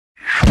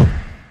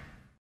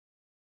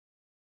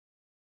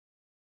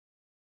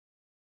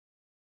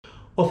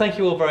Well, thank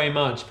you all very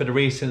much for the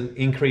recent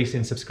increase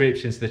in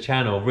subscriptions to the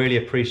channel. Really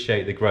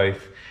appreciate the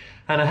growth.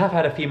 And I have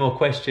had a few more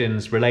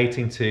questions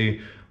relating to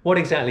what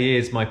exactly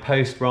is my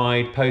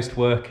post-ride,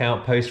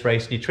 post-workout,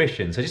 post-race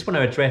nutrition. So I just want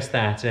to address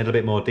that in a little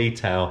bit more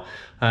detail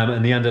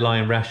and the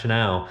underlying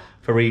rationale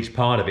for each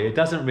part of it. It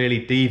doesn't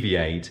really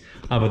deviate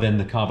other than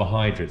the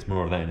carbohydrates.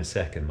 More of that in a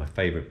second, my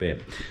favorite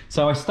bit.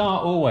 So I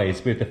start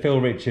always with the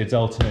Phil Richards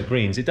Alternate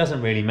Greens. It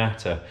doesn't really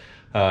matter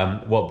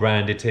what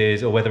brand it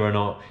is or whether or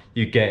not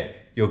you get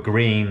your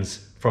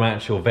greens from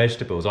actual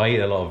vegetables. I eat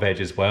a lot of veg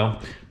as well.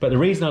 But the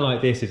reason I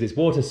like this is it's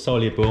water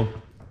soluble,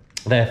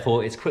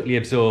 therefore it's quickly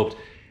absorbed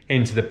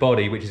into the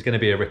body, which is going to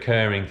be a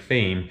recurring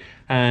theme.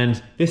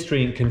 And this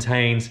drink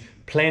contains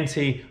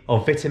plenty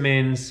of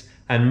vitamins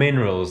and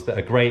minerals that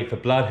are great for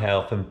blood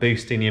health and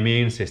boosting the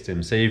immune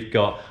system. So you've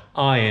got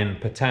iron,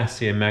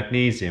 potassium,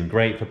 magnesium,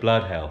 great for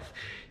blood health.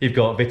 You've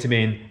got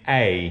vitamin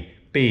A,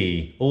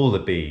 B, all the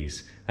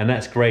Bs, and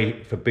that's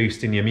great for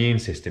boosting the immune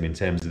system in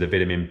terms of the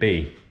vitamin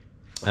B.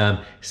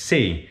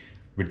 C,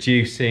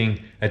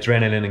 reducing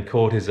adrenaline and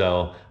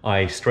cortisol,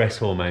 i.e. stress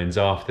hormones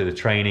after the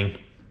training.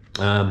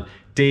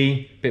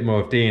 D, a bit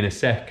more of D in a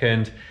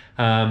second,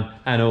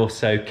 and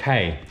also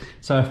K.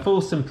 So a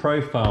fulsome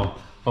profile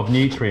of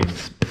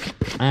nutrients.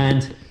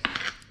 And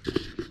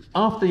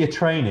after your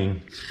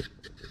training,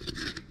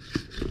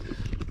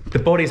 the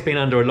body's been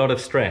under a lot of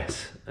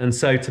stress. And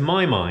so to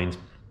my mind,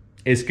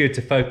 it's good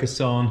to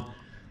focus on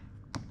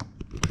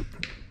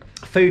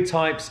food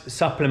types,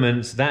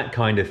 supplements, that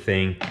kind of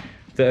thing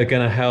that are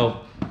going to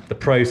help the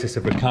process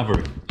of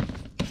recovery.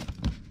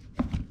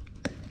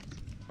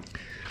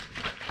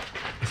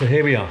 So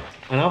here we are,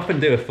 and I often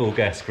do a full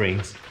gas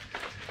greens.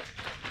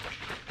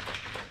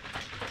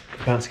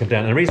 About to come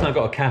down. And the reason I've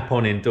got a cap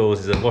on indoors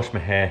is I wash my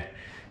hair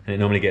and it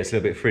normally gets a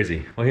little bit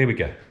frizzy. Well, here we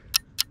go.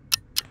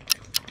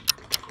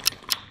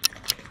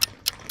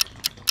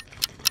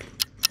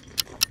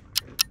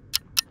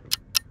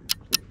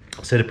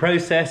 So the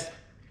process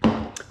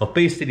of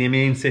boosting the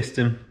immune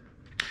system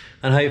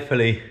and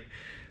hopefully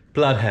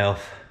blood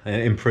health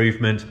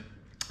improvement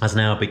has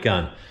now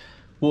begun.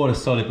 Water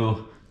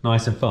soluble,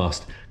 nice and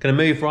fast. Going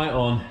to move right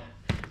on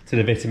to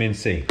the vitamin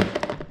C.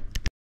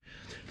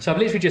 So I've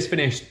literally just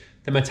finished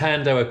the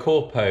Matando a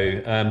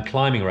Corpo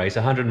climbing race,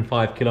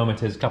 105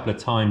 kilometers, a couple of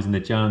times in the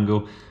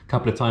jungle, a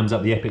couple of times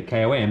up the epic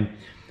KOM.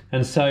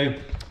 And so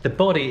the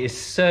body is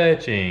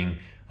surging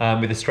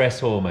with the stress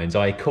hormones,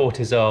 i.e.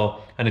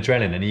 cortisol and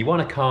adrenaline, and you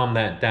want to calm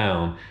that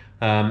down,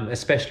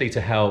 especially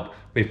to help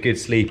with good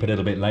sleep a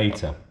little bit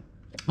later.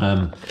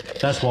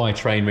 That's why I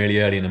train really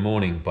early in the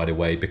morning, by the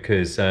way,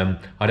 because I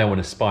don't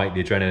want to spike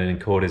the adrenaline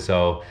and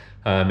cortisol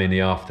in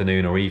the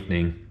afternoon or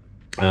evening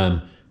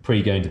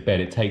pre going to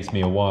bed. It takes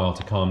me a while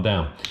to calm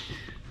down.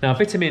 Now,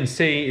 vitamin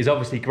C is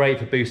obviously great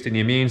for boosting the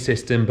immune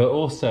system, but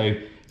also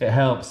it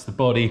helps the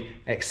body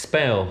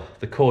expel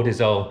the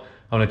cortisol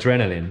and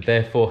adrenaline,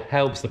 therefore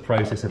helps the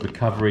process of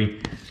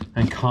recovery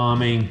and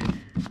calming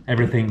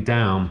everything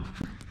down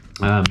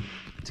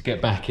to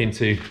get back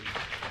into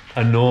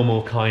a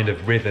normal kind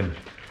of rhythm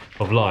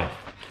of life.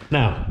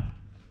 Now,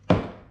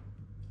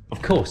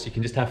 of course, you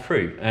can just have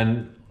fruit.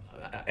 And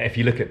if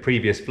you look at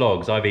previous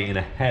vlogs, I've eaten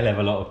a hell of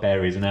a lot of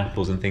berries and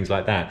apples and things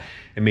like that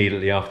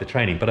immediately after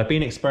training. But I've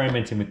been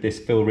experimenting with this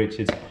Phil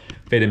Richards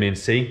vitamin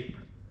C.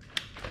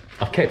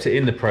 I've kept it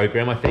in the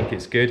program. I think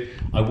it's good.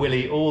 I will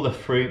eat all the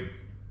fruit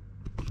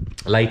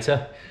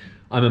later.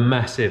 I'm a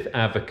massive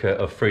advocate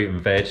of fruit and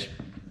veg,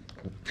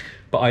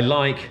 but I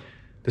like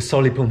the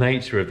soluble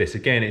nature of this.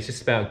 Again, it's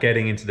just about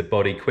getting into the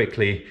body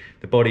quickly.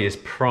 The body is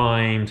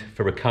primed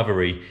for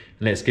recovery,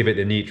 and let's give it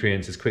the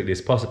nutrients as quickly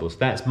as possible. So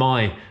that's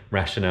my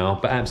rationale.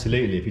 But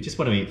absolutely, if you just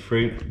want to eat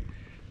fruit,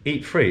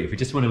 eat fruit. If you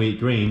just want to eat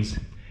greens,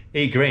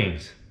 eat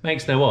greens.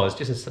 Makes no odds,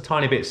 just a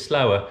tiny bit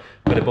slower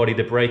for the body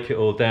to break it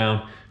all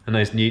down and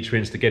those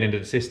nutrients to get into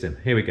the system.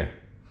 Here we go.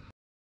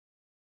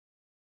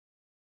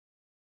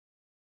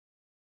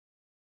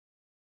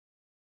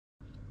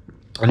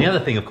 And the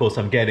other thing, of course,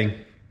 I'm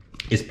getting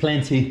is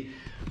plenty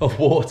of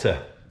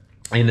water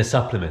in the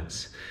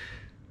supplements.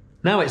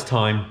 Now it's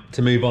time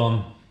to move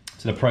on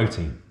to the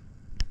protein.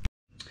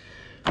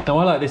 Now,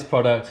 I like this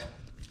product.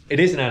 It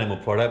is an animal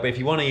product, but if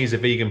you want to use a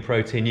vegan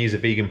protein, use a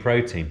vegan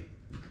protein.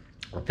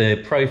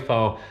 The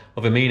profile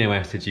of amino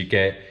acids you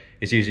get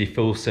is usually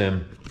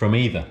fulsome from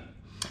either.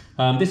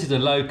 This is a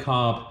low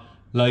carb,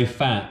 low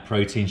fat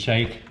protein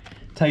shake.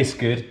 Tastes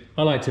good.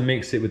 I like to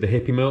mix it with the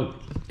hippie milk.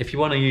 If you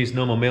want to use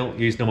normal milk,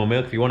 use normal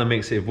milk. If you want to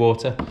mix it with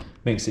water,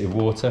 mix it with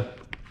water.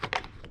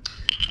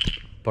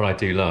 But I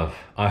do love,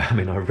 I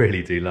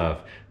really do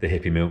love the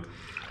hippie milk.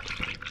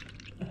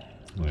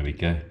 There we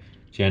go.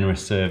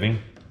 Generous serving.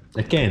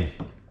 Again,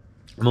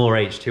 more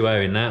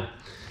H2O in that.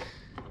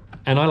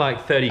 And I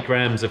like 30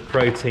 grams of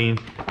protein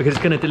because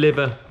it's going to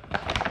deliver,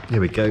 here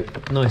we go,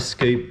 nice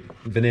scoop,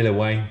 vanilla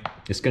whey.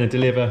 It's going to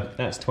deliver,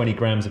 that's 20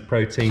 grams of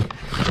protein.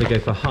 So go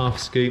for half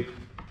scoop.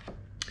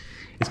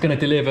 It's going to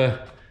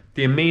deliver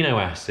the amino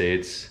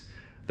acids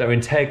that are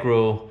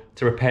integral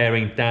to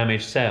repairing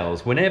damaged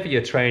cells. Whenever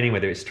you're training,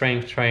 whether it's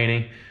strength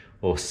training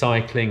or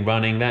cycling,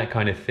 running, that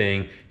kind of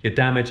thing, you're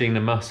damaging the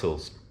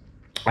muscles.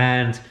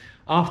 And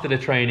after the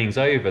training's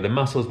over, the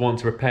muscles want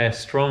to repair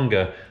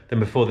stronger than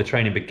before the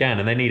training began,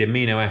 and they need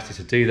amino acids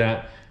to do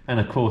that. And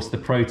of course, the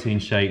protein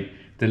shake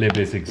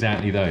delivers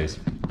exactly those.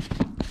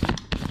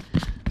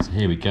 So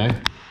here we go.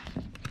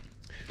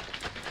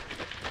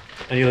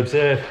 And you'll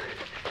observe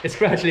it's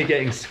gradually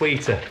getting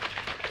sweeter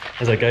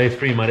as I go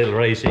through my little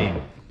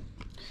regime.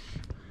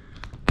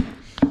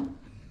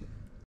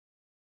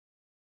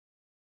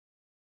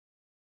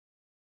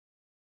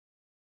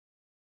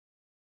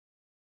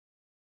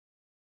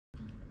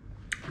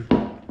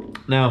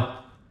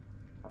 Now,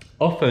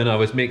 often I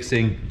was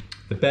mixing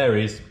the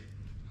berries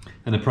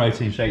and the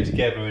protein shake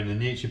together in the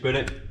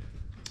NutriBullet.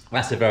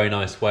 That's a very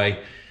nice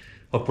way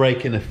of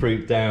breaking the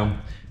fruit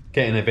down,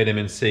 getting the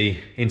vitamin C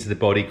into the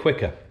body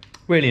quicker.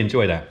 Really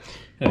enjoy that.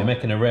 You know,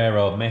 making a rare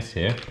old mess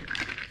here.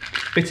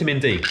 Vitamin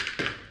D.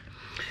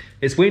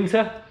 It's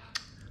winter,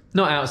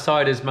 not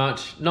outside as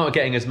much, not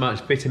getting as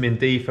much vitamin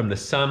D from the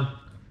sun.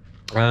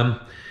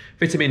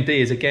 Vitamin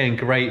D is again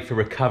great for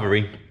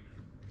recovery.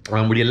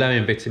 When you're low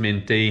in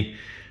vitamin D,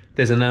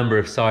 there's a number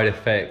of side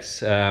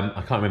effects. I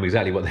can't remember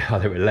exactly what they are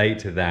that relate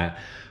to that,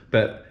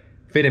 but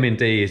vitamin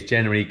D is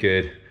generally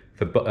good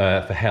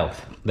for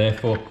health.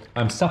 Therefore,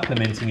 I'm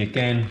supplementing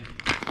again.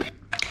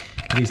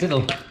 These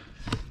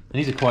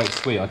are quite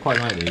sweet. I quite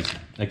like these.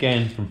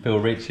 Again, from Phil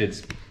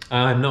Richards.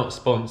 I'm not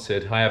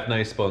sponsored. I have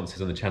no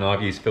sponsors on the channel.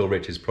 I've used Phil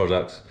Richards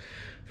products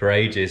for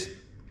ages.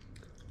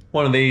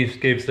 One of these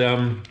gives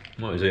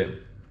what is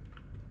it?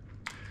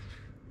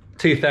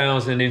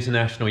 2,000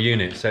 international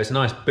units. So it's a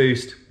nice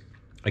boost.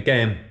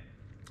 Again,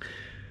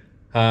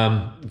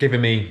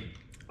 giving me,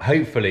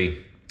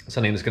 hopefully,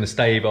 something that's going to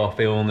stave off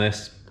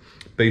illness,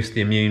 boost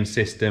the immune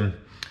system.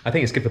 I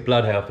think it's good for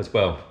blood health as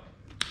well.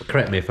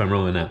 Correct me if I'm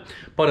wrong on that.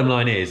 Bottom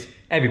line is,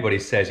 everybody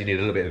says you need a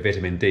little bit of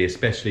vitamin D,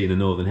 especially in the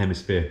Northern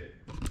Hemisphere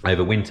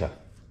over winter.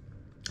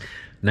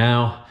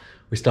 Now,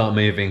 we start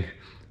moving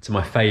to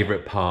my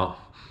favorite part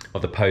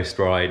of the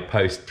post-ride,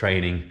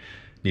 post-training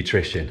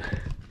nutrition.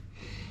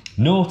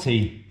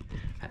 Naughty,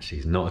 actually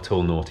it's not at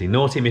all naughty.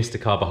 Naughty Mr.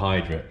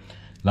 Carbohydrate.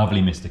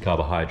 Lovely Mr.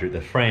 Carbohydrate,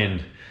 the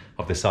friend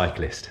of the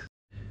cyclist.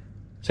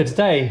 So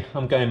today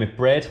I'm going with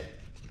bread.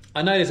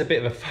 I know there's a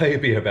bit of a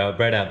phobia about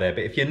bread out there,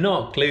 but if you're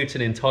not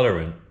gluten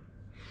intolerant,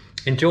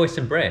 enjoy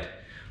some bread,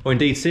 or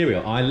indeed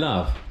cereal. I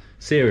love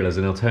cereal as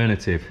an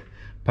alternative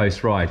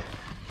post-ride.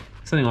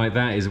 Something like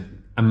that is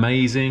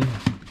amazing.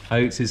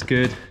 Oats is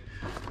good.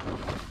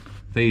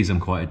 These I'm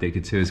quite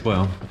addicted to as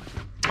well.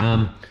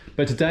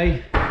 But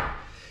today,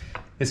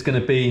 it's going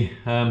to be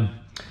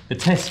the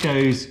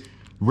Tesco's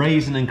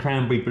Raisin and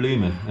Cranberry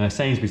Bloomer.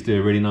 Sainsbury's do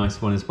a really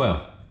nice one as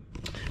well.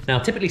 Now,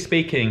 typically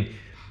speaking,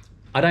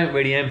 I don't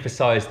really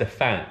emphasize the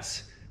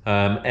fats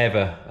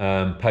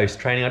ever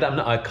post-training.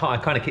 I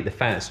kind of keep the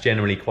fats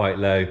generally quite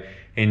low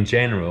in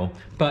general.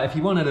 But if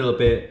you want a little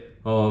bit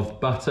of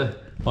butter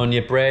on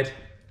your bread,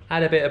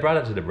 add a bit of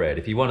butter to the bread.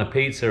 If you want a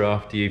pizza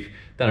after you've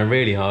done a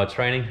really hard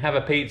training, have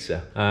a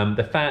pizza.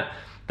 The fat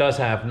does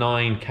have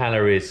 9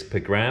 calories per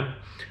gram.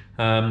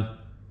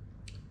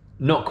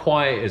 Not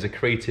quite as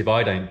accretive,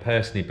 I don't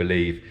personally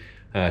believe,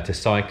 to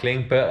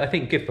cycling, but I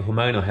think good for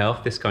hormonal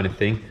health, this kind of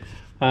thing.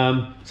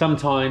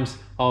 Sometimes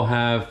I'll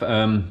have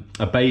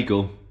a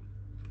bagel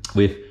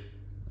with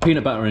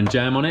peanut butter and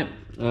jam on it.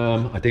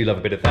 I do love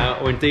a bit of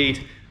that, or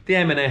indeed the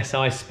M&S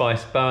ice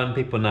spice bun.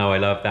 People know I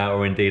love that,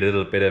 or indeed a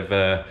little bit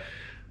of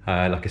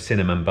like a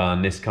cinnamon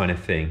bun, this kind of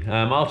thing.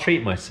 I'll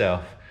treat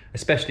myself,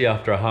 especially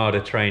after a harder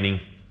training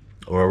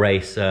or a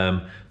race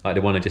like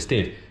the one I just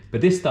did. But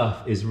this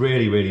stuff is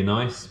really, really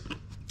nice.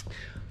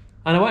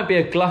 And I won't be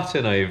a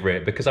glutton over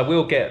it, because I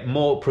will get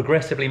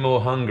progressively more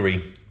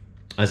hungry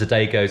as the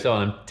day goes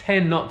on, and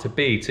tend not to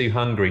be too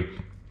hungry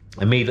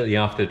immediately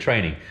after the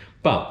training.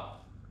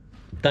 But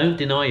don't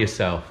deny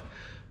yourself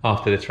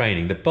after the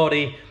training. The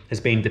body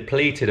has been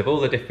depleted of all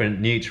the different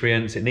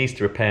nutrients. It needs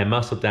to repair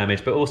muscle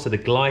damage, but also the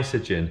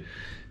glycogen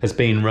has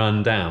been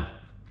run down.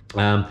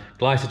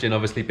 Glycogen,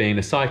 obviously being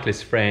the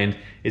cyclist's friend,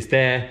 is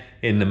there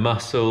in the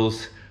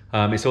muscles.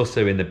 It's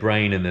also in the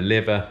brain and the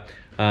liver.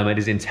 It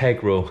is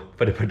integral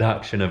for the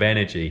production of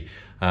energy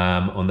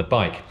on the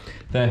bike.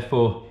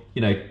 Therefore,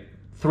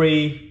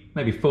 3,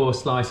 maybe 4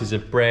 slices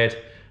of bread,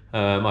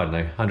 I don't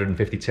know,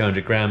 150,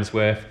 200 grams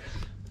worth.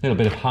 A little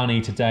bit of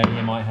honey today.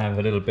 You might have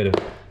a little bit of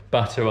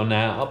butter on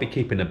that. I'll be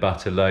keeping the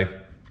butter low.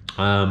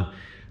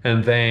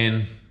 And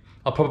then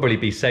I'll probably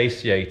be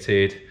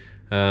satiated.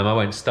 I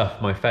won't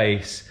stuff my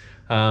face.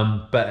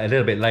 But a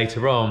little bit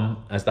later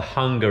on, as the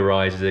hunger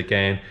rises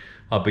again,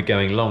 I'll be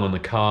going long on the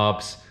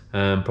carbs,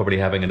 probably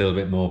having a little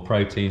bit more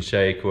protein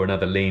shake or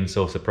another lean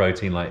source of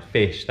protein like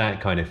fish, that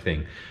kind of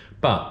thing.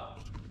 But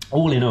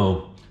all in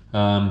all,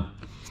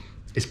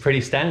 it's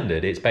pretty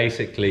standard. It's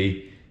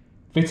basically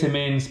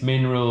vitamins,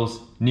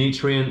 minerals,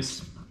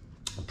 nutrients,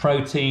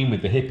 protein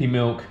with the hippie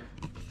milk,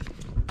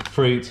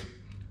 fruit,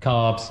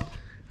 carbs,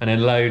 and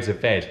then loads of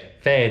veg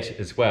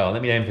as well.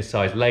 Let me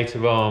emphasize,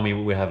 later on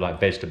we have like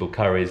vegetable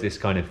curries, this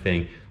kind of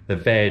thing. The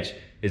veg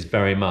is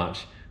very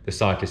much the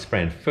cyclist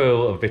friend,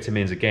 full of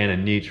vitamins again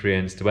and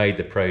nutrients to aid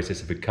the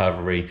process of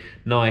recovery.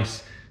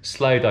 Nice,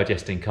 slow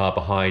digesting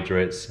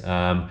carbohydrates,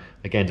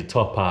 again to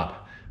top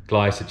up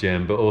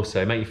glycogen, but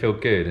also make you feel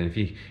good. And if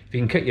you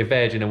can cook your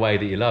veg in a way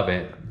that you love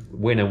it,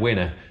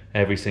 winner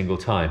every single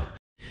time.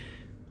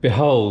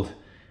 Behold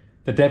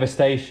the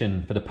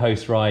devastation for the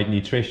post-ride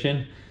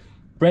nutrition.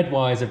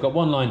 Bread-wise, I've got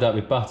one lined up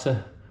with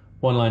butter,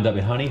 one lined up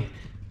with honey.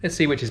 Let's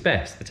see which is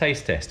best, the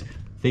taste test.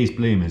 These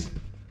bloomers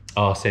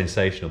are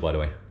sensational, by the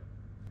way.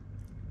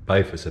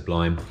 Both are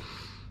sublime.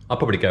 I'll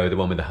probably go with the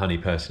one with the honey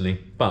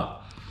personally,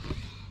 but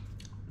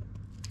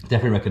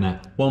definitely reckon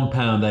that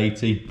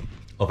 £1.80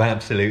 of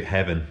absolute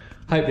heaven.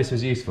 Hope this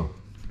was useful.